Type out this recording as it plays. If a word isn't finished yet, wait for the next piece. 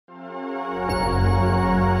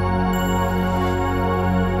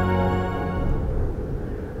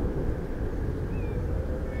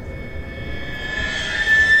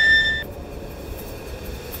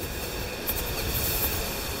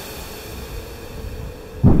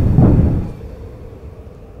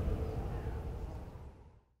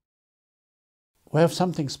We have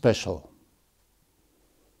something special.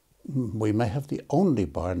 We may have the only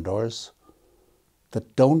barn doors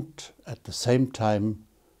that don't at the same time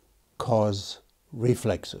cause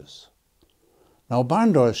reflexes. Now,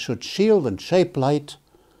 barn doors should shield and shape light,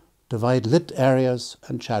 divide lit areas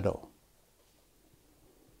and shadow.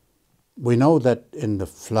 We know that in the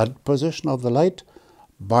flood position of the light,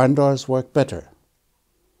 barn doors work better.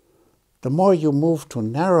 The more you move to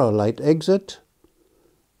narrow light exit,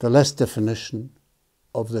 the less definition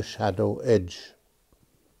of the shadow edge.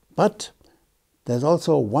 But there's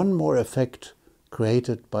also one more effect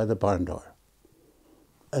created by the barn door.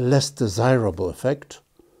 A less desirable effect,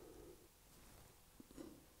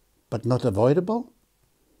 but not avoidable.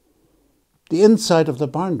 The inside of the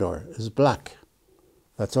barn door is black.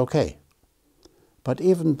 That's okay. But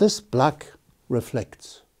even this black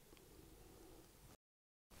reflects.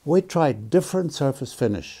 We tried different surface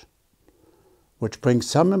finish, which brings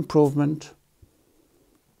some improvement,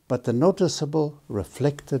 but the noticeable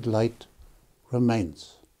reflected light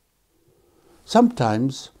remains.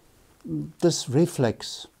 Sometimes this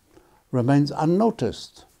reflex remains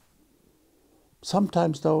unnoticed.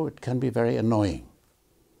 Sometimes, though, it can be very annoying.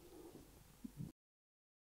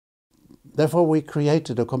 Therefore, we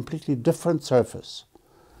created a completely different surface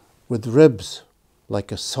with ribs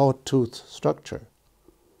like a sawtooth structure.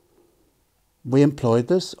 We employed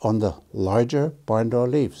this on the larger barn door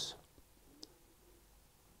leaves.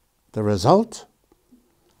 The result?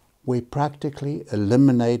 We practically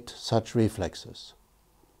eliminate such reflexes.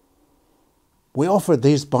 We offered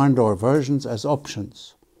these barn door versions as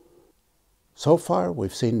options. So far,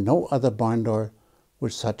 we've seen no other barn door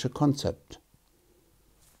with such a concept.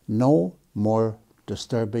 No more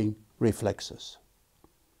disturbing reflexes.